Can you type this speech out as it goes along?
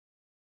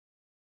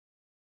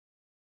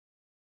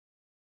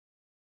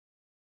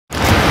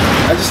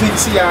I just need to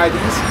see your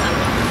IDs.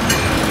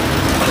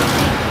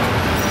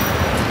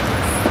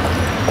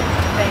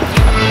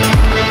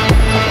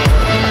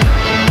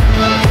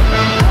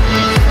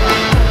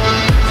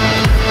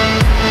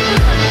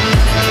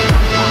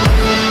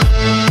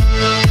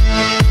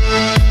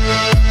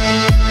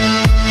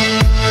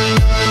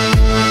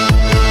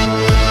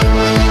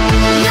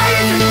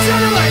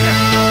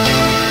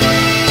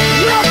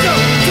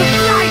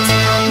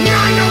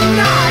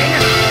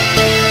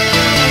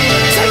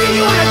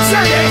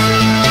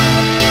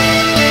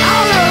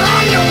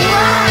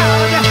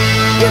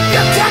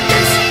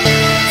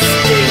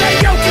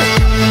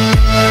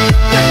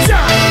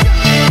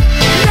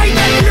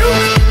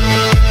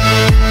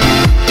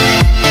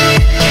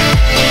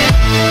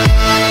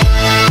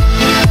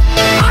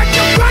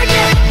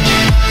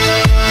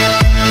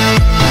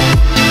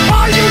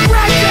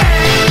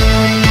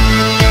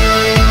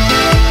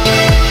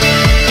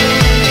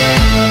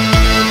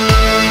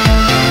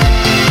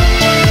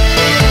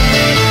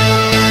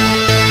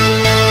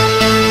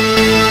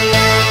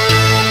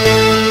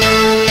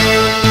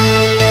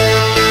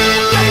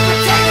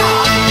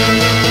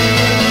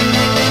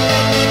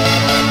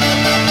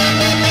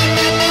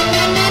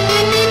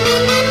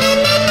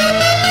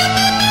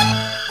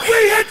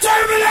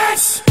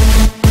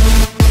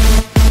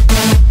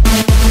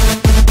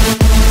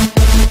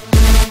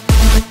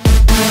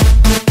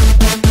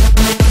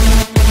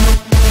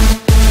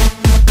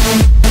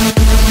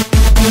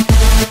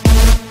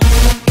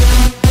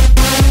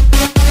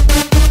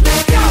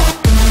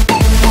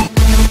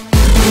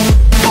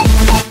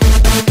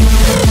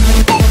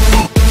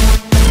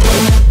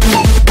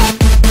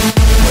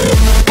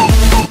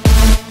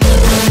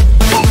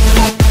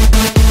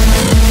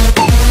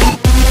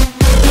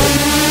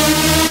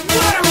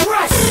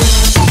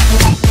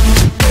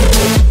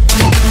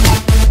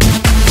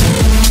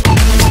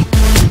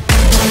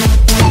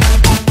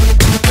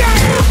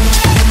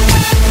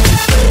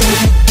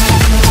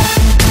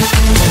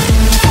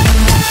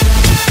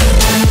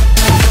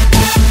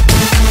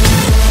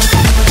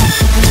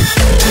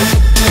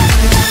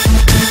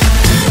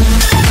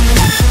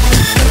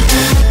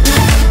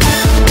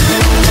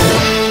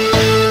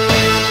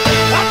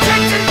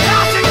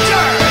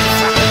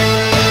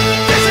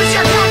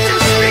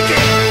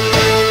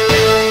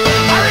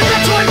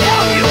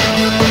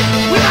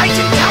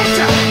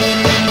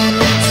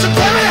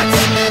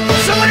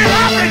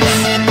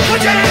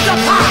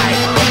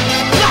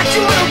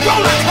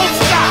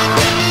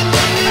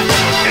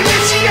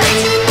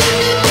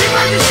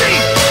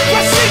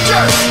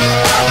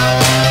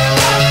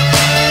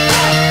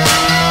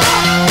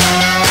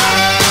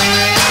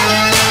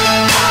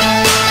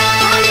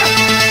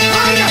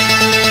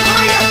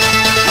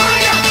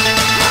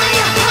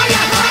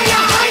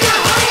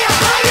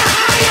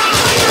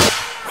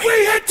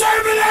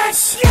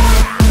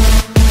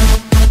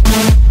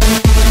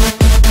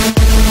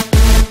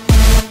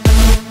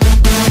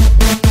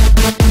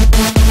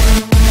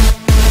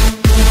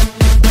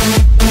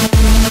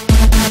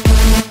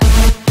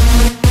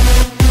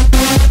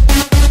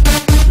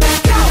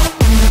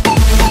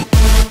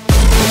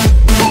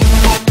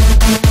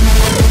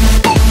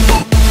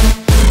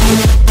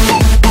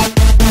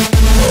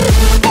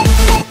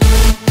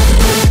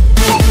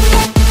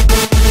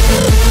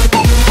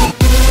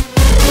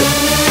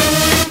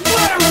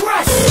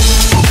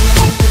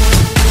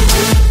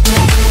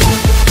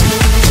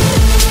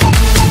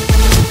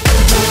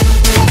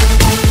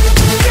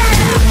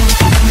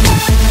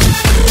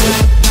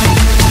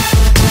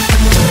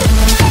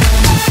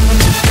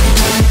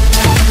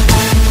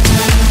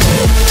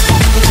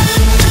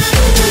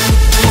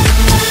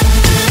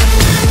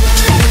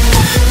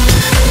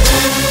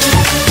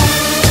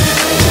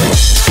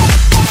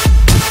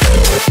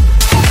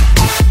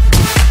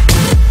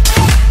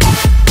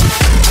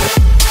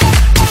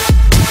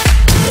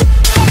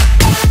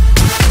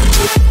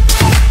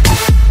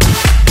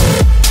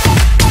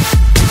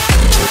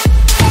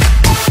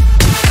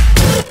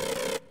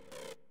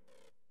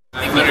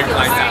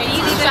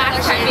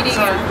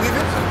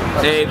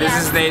 Hey, this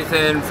is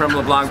Nathan from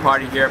LeBlanc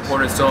Party here at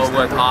Pôr-do-Sol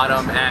with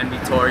Autumn and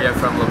Victoria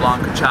from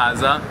LeBlanc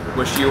Cachaça.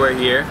 Wish you were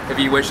here. If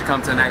you wish to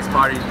come to the next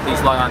party,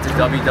 please log on to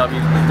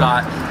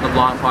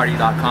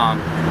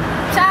www.leblancparty.com.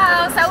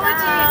 Ciao,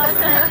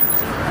 saúde!